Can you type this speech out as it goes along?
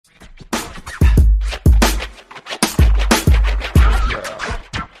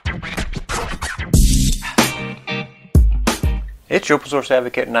It's your Open Source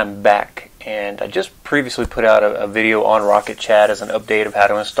Advocate, and I'm back. And I just previously put out a video on RocketChat as an update of how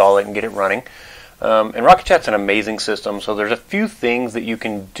to install it and get it running. And RocketChat's an amazing system, so there's a few things that you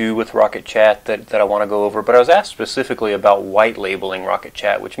can do with RocketChat that I want to go over. But I was asked specifically about white labeling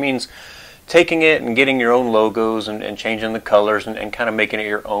RocketChat, which means taking it and getting your own logos and changing the colors and kind of making it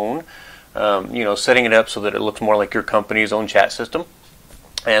your own. Setting it up so that it looks more like your company's own chat system.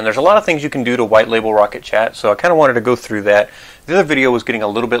 And there's a lot of things you can do to white label RocketChat, so I kind of wanted to go through that. The other video was getting a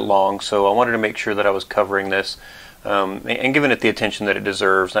little bit long, so I wanted to make sure that I was covering this and giving it the attention that it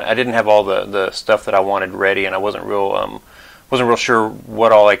deserves. I didn't have all the stuff that I wanted ready, and I wasn't real sure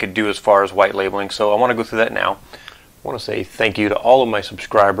what all I could do as far as white labeling, so I want to go through that now. I want to say thank you to all of my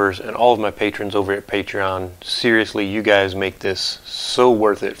subscribers and all of my patrons over at Patreon. Seriously, you guys make this so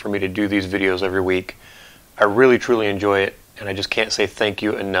worth it for me to do these videos every week. I really, truly enjoy it, and I just can't say thank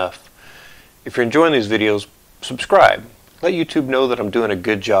you enough. If you're enjoying these videos, subscribe. Let YouTube know that I'm doing a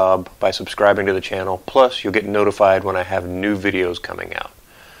good job by subscribing to the channel. Plus, you'll get notified when I have new videos coming out.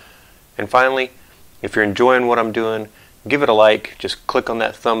 And finally, if you're enjoying what I'm doing, give it a like. Just click on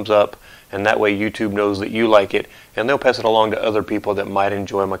that thumbs up, and that way YouTube knows that you like it, and they'll pass it along to other people that might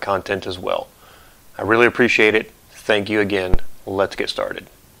enjoy my content as well. I really appreciate it. Thank you again. Let's get started.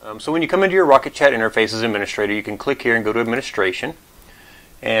 So when you come into your RocketChat interface as administrator, you can click here and go to administration.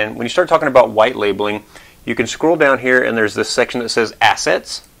 And when you start talking about white labeling, you can scroll down here and there's this section that says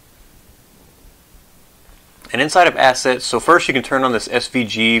assets. And inside of assets, so first you can turn on this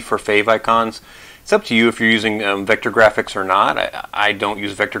SVG for fave icons. It's up to you if you're using vector graphics or not. I don't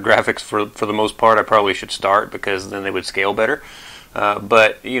use vector graphics for the most part. I probably should start because then they would scale better.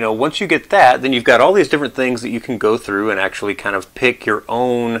 But once you get that, then you've got all these different things that you can go through and actually kind of pick your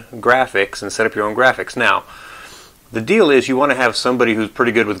own graphics and set up your own graphics. Now, the deal is you want to have somebody who's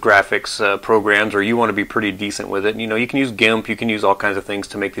pretty good with graphics programs, or you want to be pretty decent with it. You can use GIMP, you can use all kinds of things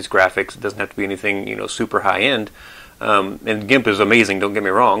to make these graphics. It doesn't have to be anything super high end. And GIMP is amazing, don't get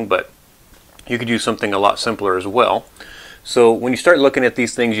me wrong, but you could use something a lot simpler as well. So when you start looking at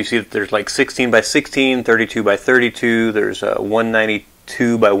these things, you see that there's like 16 by 16, 32 by 32, there's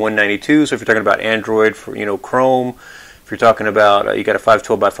 192 by 192. So if you're talking about Android for Chrome, if you're talking about you got a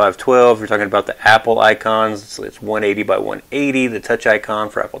 512 by 512, if you're talking about the Apple icons, it's 180 by 180, the touch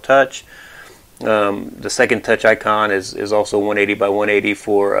icon for Apple Touch. The second touch icon is also 180 by 180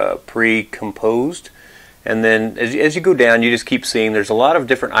 for pre-composed. And then as you go down, you just keep seeing there's a lot of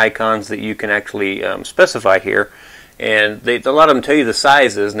different icons that you can actually specify here. And a lot of them tell you the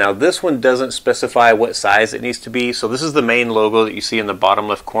sizes. Now this one doesn't specify what size it needs to be. So this is the main logo that you see in the bottom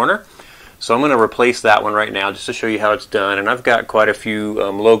left corner. So I'm going to replace that one right now just to show you how it's done. And I've got quite a few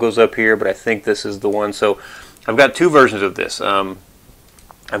logos up here, but I think this is the one. So I've got two versions of this.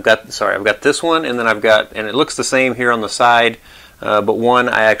 I've got this one, and then and it looks the same here on the side. But one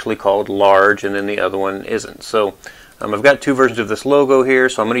I actually called large, and then the other one isn't. So I've got two versions of this logo here,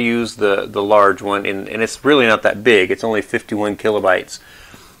 so I'm going to use the large one, and it's really not that big. It's only 51 kilobytes.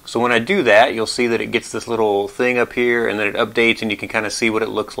 So when I do that, you'll see that it gets this little thing up here, and then it updates, and you can kind of see what it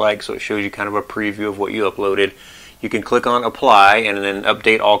looks like, so it shows you kind of a preview of what you uploaded. You can click on Apply, and then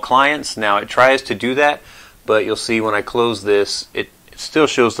Update All Clients. Now it tries to do that, but you'll see when I close this, it still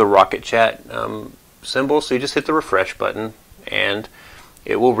shows the RocketChat symbol, so you just hit the refresh button, and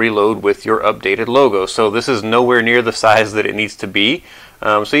it will reload with your updated logo. So this is nowhere near the size that it needs to be.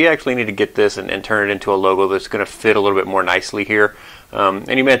 So you actually need to get this and turn it into a logo that's going to fit a little bit more nicely here. And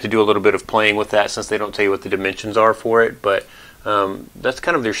you may have to do a little bit of playing with that since they don't tell you what the dimensions are for it. But that's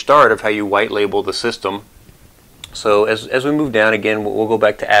kind of their start of how you white label the system. So as we move down again, we'll go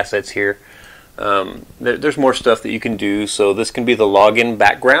back to assets here. There's more stuff that you can do. So this can be the login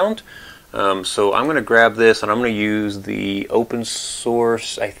background. So I'm going to grab this and I'm going to use the open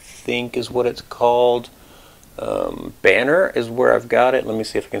source, I think is what it's called. Banner is where I've got it. Let me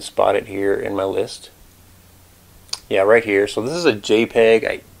see if I can spot it here in my list. Yeah, right here. So this is a JPEG.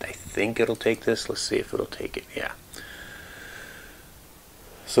 I think it'll take this. Let's see if it'll take it. Yeah.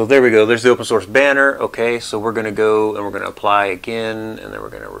 So there we go. There's the open source banner. Okay, so we're going to go and we're going to apply again, and then we're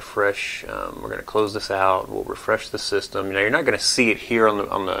going to refresh. We're going to close this out. We'll refresh the system. Now you're not going to see it here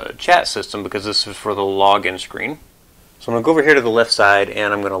on the chat system because this is for the login screen. So I'm going to go over here to the left side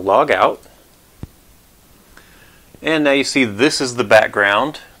and I'm going to log out. And now you see this is the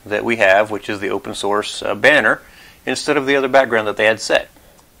background that we have, which is the open source banner, instead of the other background that they had set.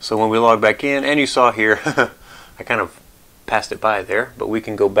 So when we log back in, and you saw here, I kind of passed it by there, but we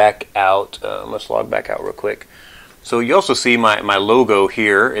can go back out. Let's log back out real quick. So you also see my logo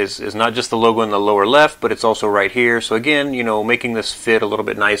here is not just the logo in the lower left, but it's also right here. So again, making this fit a little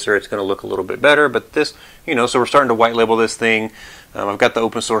bit nicer, it's going to look a little bit better. But this, so we're starting to white label this thing. I've got the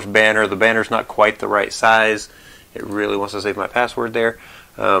open source banner. The banner's not quite the right size. It really wants to save my password there.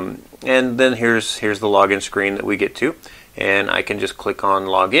 And then here's the login screen that we get to. And I can just click on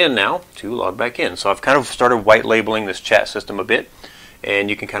login now to log back in. So I've kind of started white labeling this chat system a bit.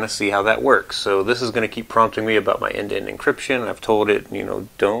 And you can kind of see how that works. So this is going to keep prompting me about my end-to-end encryption. I've told it,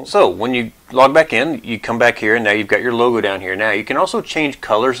 don't. So when you log back in, you come back here, and now you've got your logo down here. Now you can also change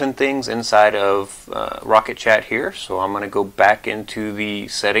colors and things inside of RocketChat here. So I'm going to go back into the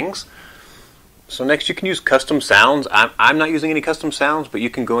settings. So next you can use custom sounds. I'm not using any custom sounds, but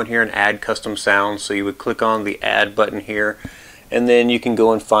you can go in here and add custom sounds. So you would click on the add button here. And then you can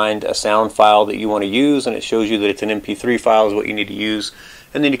go and find a sound file that you want to use, and it shows you that it's an MP3 file is what you need to use.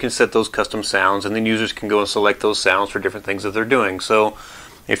 And then you can set those custom sounds, and then users can go and select those sounds for different things that they're doing. So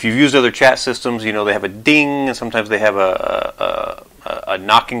if you've used other chat systems, they have a ding, and sometimes they have a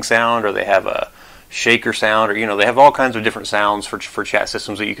knocking sound, or they have a shaker sound, or they have all kinds of different sounds for chat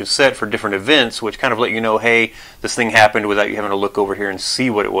systems that you can set for different events, which kind of let you know, hey, this thing happened without you having to look over here and see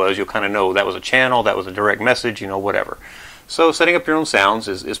what it was. You'll kind of know that was a channel, that was a direct message, whatever. So setting up your own sounds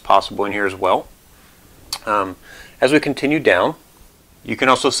is possible in here as well. As we continue down, you can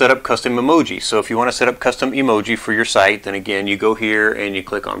also set up custom emoji. So if you want to set up custom emoji for your site, then again, you go here and you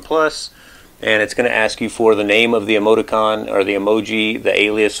click on plus, and it's going to ask you for the name of the emoticon or the emoji, the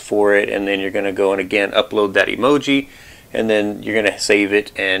alias for it, and then you're going to go and again upload that emoji, and then you're going to save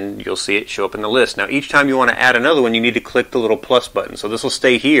it, and you'll see it show up in the list. Now each time you want to add another one, you need to click the little plus button. So this will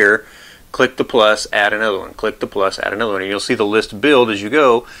stay here. Click the plus, add another one. Click the plus, add another one. And you'll see the list build as you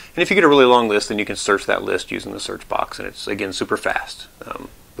go. And if you get a really long list, then you can search that list using the search box. And it's, again, super fast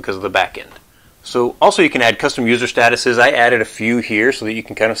because of the back end. So also you can add custom user statuses. I added a few here so that you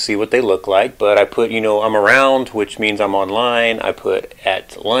can kind of see what they look like. But I put, I'm around, which means I'm online. I put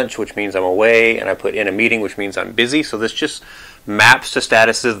at lunch, which means I'm away. And I put in a meeting, which means I'm busy. So this just maps to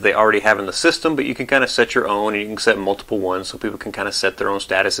statuses that they already have in the system, but you can kind of set your own, and you can set multiple ones so people can kind of set their own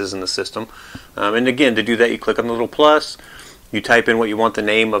statuses in the system. And again, to do that, you click on the little plus, you type in what you want the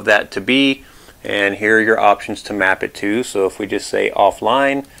name of that to be, and here are your options to map it to. So if we just say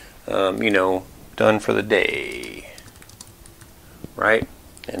offline, done for the day, right?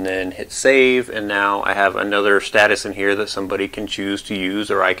 And then hit save, and now I have another status in here that somebody can choose to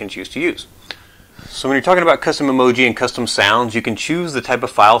use, or I can choose to use. So when you're talking about custom emoji and custom sounds, you can choose the type of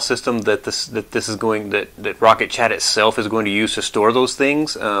file system that that RocketChat itself is going to use to store those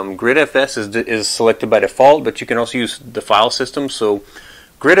things. GridFS is selected by default, but you can also use the file system. So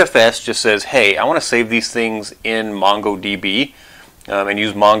GridFS just says, hey, I want to save these things in MongoDB and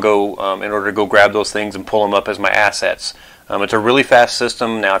use Mongo in order to go grab those things and pull them up as my assets. It's a really fast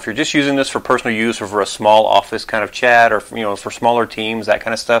system. Now, if you're just using this for personal use or for a small office kind of chat, or for smaller teams, that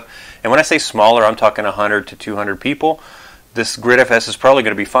kind of stuff, and when I say smaller, I'm talking 100 to 200 people, this GridFS is probably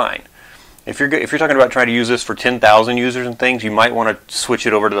going to be fine. If you're talking about trying to use this for 10,000 users and things, you might want to switch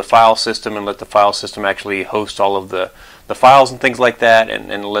it over to the file system and let the file system actually host all of the files and things like that,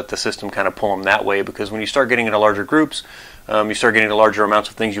 and let the system kind of pull them that way. Because when you start getting into larger groups, you start getting into larger amounts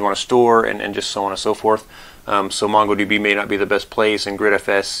of things you want to store, and just so on and so forth. So MongoDB may not be the best place, and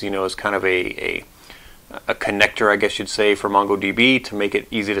GridFS, is kind of a connector, I guess you'd say, for MongoDB to make it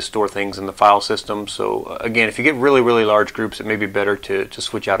easy to store things in the file system. So again, if you get really, really large groups, it may be better to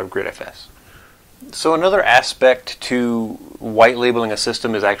switch out of GridFS. So another aspect to white labeling a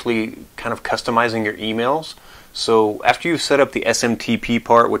system is actually kind of customizing your emails. So after you've set up the SMTP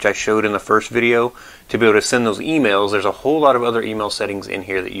part, which I showed in the first video, to be able to send those emails, there's a whole lot of other email settings in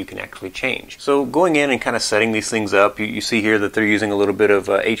here that you can actually change. So going in and kind of setting these things up, you see here that they're using a little bit of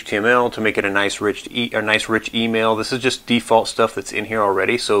HTML to make it a nice rich email. This is just default stuff that's in here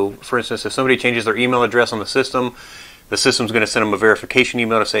already. So for instance, if somebody changes their email address on the system's going to send them a verification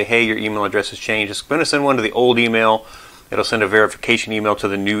email to say, hey, your email address has changed. It's going to send one to the old email. It'll send a verification email to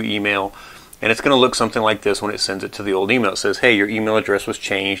the new email. And it's going to look something like this when it sends it to the old email. It says, hey, your email address was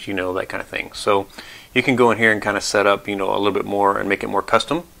changed, that kind of thing. So you can go in here and kind of set up, a little bit more and make it more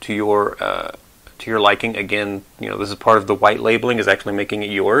custom to your liking. Again, this is part of the white labeling, is actually making it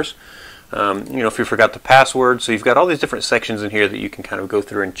yours. If you forgot the password, so you've got all these different sections in here that you can kind of go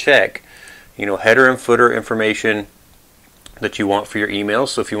through and check, header and footer information that you want for your emails.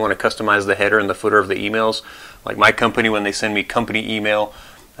 So if you want to customize the header and the footer of the emails, like my company, when they send me company email,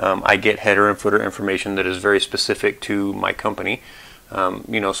 I get header and footer information that is very specific to my company.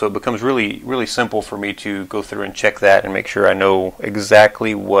 So it becomes really, really simple for me to go through and check that and make sure I know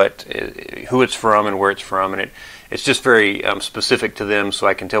exactly who it's from and where it's from, and It's just very specific to them, so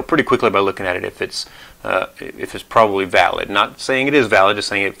I can tell pretty quickly by looking at it if it's probably valid. Not saying it is valid, just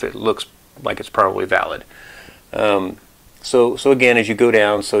saying if it looks like it's probably valid. So again, as you go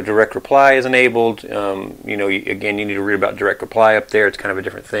down, so direct reply is enabled. Again, you need to read about direct reply up there. It's kind of a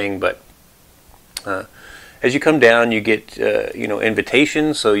different thing, but as you come down, you get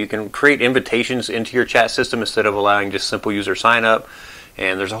invitations. So you can create invitations into your chat system instead of allowing just simple user sign up.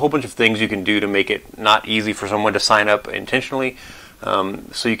 And there's a whole bunch of things you can do to make it not easy for someone to sign up intentionally.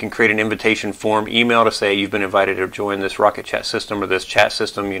 So you can create an invitation form email to say you've been invited to join this RocketChat system or this chat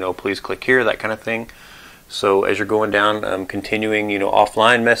system. Please click here, that kind of thing. So as you're going down, continuing,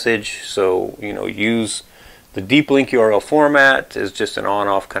 offline message. So use the deep link URL format is just an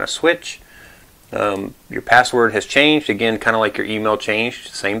on-off kind of switch. Your password has changed, again, kind of like your email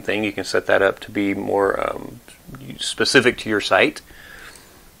changed. Same thing. You can set that up to be more specific to your site.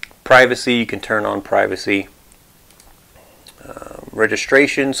 Privacy, you can turn on privacy.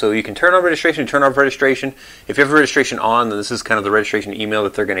 Registration, so you can turn on registration, turn off registration. If you have registration on, then this is kind of the registration email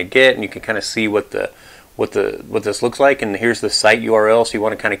that they're going to get, and you can kind of see what this looks like. And here's the site URL, so you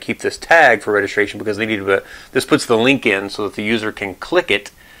want to kind of keep this tag for registration because they need to. This puts the link in so that the user can click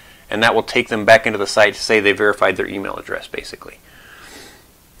it, and that will take them back into the site to say they verified their email address, basically.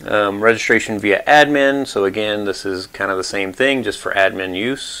 Registration via admin, so again, this is kind of the same thing, just for admin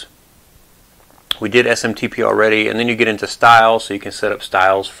use. We did SMTP already, and then you get into styles, so you can set up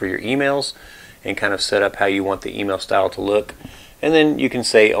styles for your emails and kind of set up how you want the email style to look. And then you can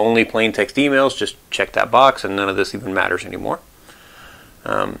say only plain text emails, just check that box, and none of this even matters anymore.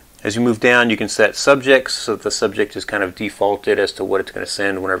 As you move down, you can set subjects, so that the subject is kind of defaulted as to what it's going to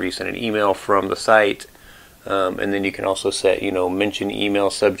send whenever you send an email from the site. And then you can also set, mention email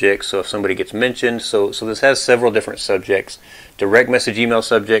subjects. So if somebody gets mentioned, so this has several different subjects. Direct message email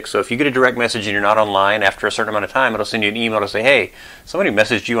subjects. So if you get a direct message and you're not online after a certain amount of time, it'll send you an email to say, hey, somebody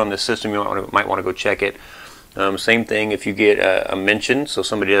messaged you on this system. You might want to go check it. Same thing if you get a mention. So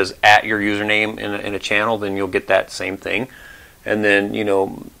somebody does at your username in a channel, then you'll get that same thing. And then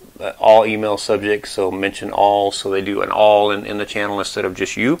all email subjects. So mention all. So they do an all in the channel instead of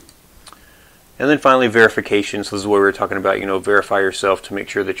just you. And then finally, verification. So this is what we were talking about, verify yourself to make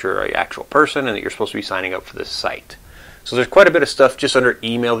sure that you're an actual person and that you're supposed to be signing up for this site. So there's quite a bit of stuff just under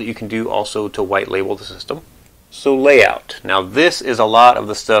email that you can do also to white label the system. So layout. Now this is a lot of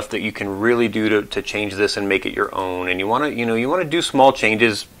the stuff that you can really do to change this and make it your own. And you want to do small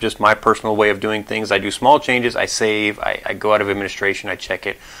changes. Just my personal way of doing things. I do small changes. I save. I go out of administration. I check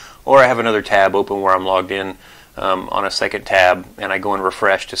it, or I have another tab open where I'm logged in. On a second tab, and I go and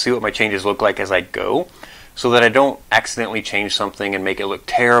refresh to see what my changes look like as I go, so that I don't accidentally change something and make it look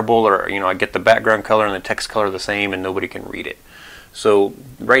terrible, or I get the background color and the text color the same and nobody can read it. So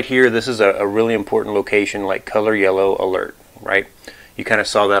right here, this is a really important location, like color yellow alert, right? You kind of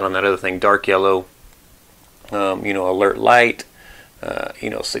saw that on that other thing, dark yellow, alert light,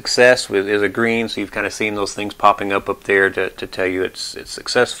 success is a green, so you've kind of seen those things popping up there to tell you it's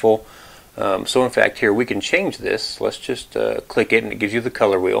successful. So in fact here we can change this. Let's just click it and it gives you the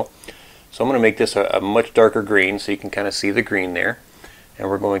color wheel. So I'm going to make this a much darker green so you can kind of see the green there. And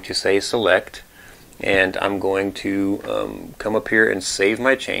we're going to say select, and I'm going to come up here and save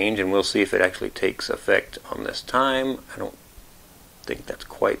my change, and we'll see if it actually takes effect on this time. I don't think that's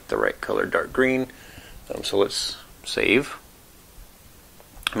quite the right color, dark green. So let's save.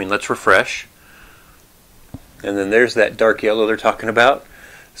 Let's refresh. And then there's that dark yellow they're talking about.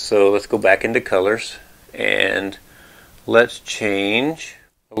 So let's go back into colors and let's change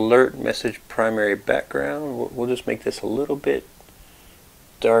alert message primary background. We'll just make this a little bit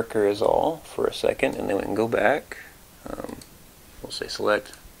darker is all for a second, and then we can go back. We'll say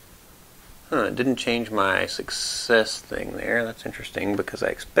select. It didn't change my success thing there. That's interesting because I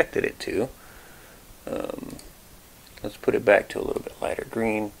expected it to. Let's put it back to a little bit lighter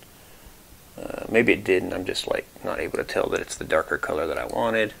green. Maybe it did, and I'm just not able to tell that it's the darker color that I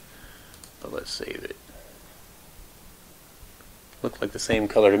wanted. But let's save it. Looked like the same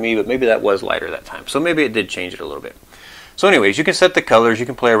color to me, but maybe that was lighter that time. So maybe it did change it a little bit. So anyways, you can set the colors. You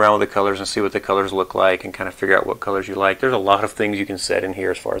can play around with the colors and see what the colors look like and kind of figure out what colors you like. There's a lot of things you can set in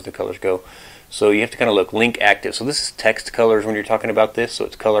here as far as the colors go. So you have to kind of look link active. So this is text colors when you're talking about this. So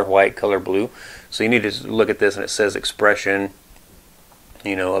it's color white, color blue. So you need to look at this, and it says expression.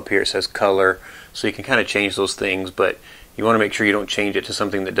 Up here it says color, so you can kind of change those things, but you want to make sure you don't change it to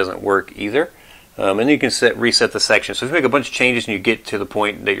something that doesn't work either. And then you can reset the section. So if you make a bunch of changes and you get to the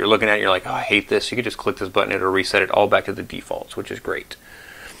point that you're looking at, you're like, oh, I hate this, you can just click this button, it'll reset it all back to the defaults, which is great.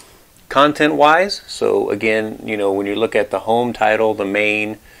 Content-wise, so again, when you look at the home title, the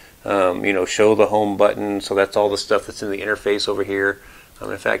main, You know, show the home button. So that's all the stuff that's in the interface over here.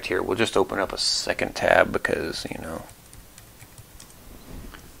 In fact, here we'll just open up a second tab because, you know,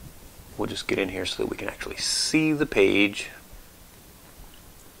 we'll just get in here so that we can actually see the page.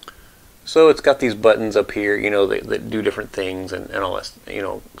 So it's got these buttons up here, you know, that do different things and all that, you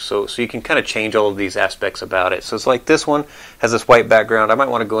know, so you can kind of change all of these aspects about it. So it's like this one has this white background. I might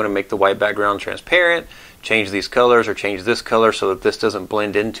want to go in and make the white background transparent, change these colors or change this color so that this doesn't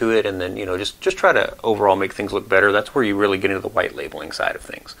blend into it, and then, you know, just try to overall make things look better. That's where you really get into the white labeling side of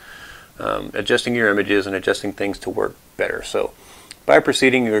things. Adjusting your images and adjusting things to work better. So by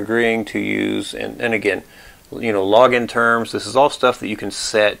proceeding, you're agreeing to use, and again, you know, login terms. This is all stuff that you can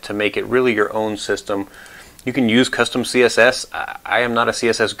set to make it really your own system. You can use custom CSS. I am not a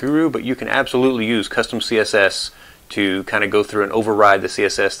CSS guru, but you can absolutely use custom CSS to kind of go through and override the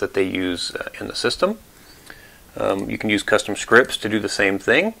CSS that they use in the system. You can use custom scripts to do the same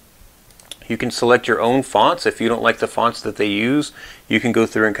thing. You can select your own fonts. If you don't like the fonts that they use, you can go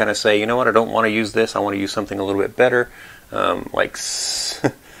through and kind of say, you know what, I don't want to use this. I want to use something a little bit better, like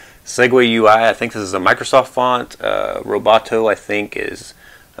Segway UI, I think this is a Microsoft font. Roboto, I think, is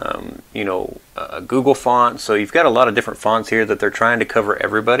you know, a Google font. So you've got a lot of different fonts here that they're trying to cover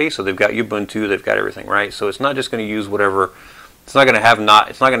everybody. So they've got Ubuntu, they've got everything, right? So it's not just going to use whatever. It's not going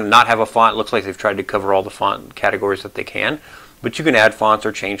to not have a font. It looks like they've tried to cover all the font categories that they can. But you can add fonts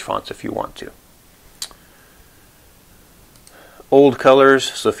or change fonts if you want to. Old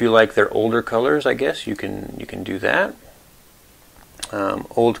colors. So if you like their older colors, I guess you can do that.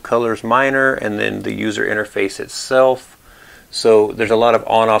 Old colors minor, and then the user interface itself. So there's a lot of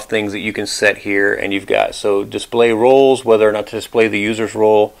on-off things that you can set here, and you've got, so display roles, whether or not to display the user's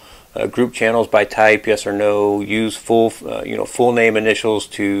role, group channels by type, yes or no, use full you know, full name initials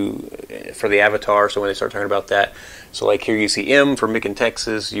for the avatar, so when they start talking about that. So like here you see M for Mick in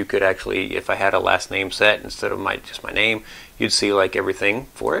Texas. You could actually, if I had a last name set instead of just my name, you'd see like everything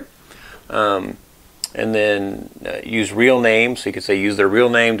for it. And then use real name, so you could say use their real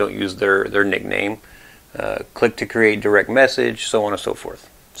name, don't use their nickname. Click to create direct message, so on and so forth.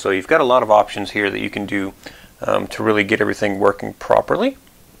 So you've got a lot of options here that you can do to really get everything working properly,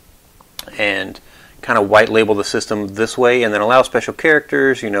 and kind of white label the system this way, and then allow special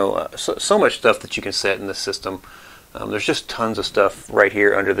characters. You know, so much stuff that you can set in the system. There's just tons of stuff right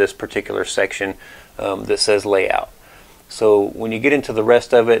here under this particular section that says layout. So when you get into the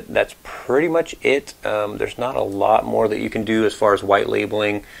rest of it, that's pretty much it. There's not a lot more that you can do as far as white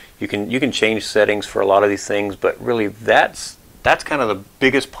labeling. You can change settings for a lot of these things, but really that's kind of the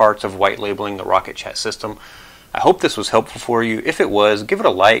biggest parts of white labeling the RocketChat system. I hope this was helpful for you. If it was, give it a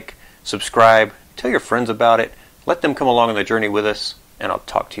like, subscribe, tell your friends about it, let them come along on the journey with us, and I'll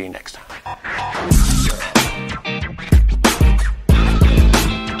talk to you next time.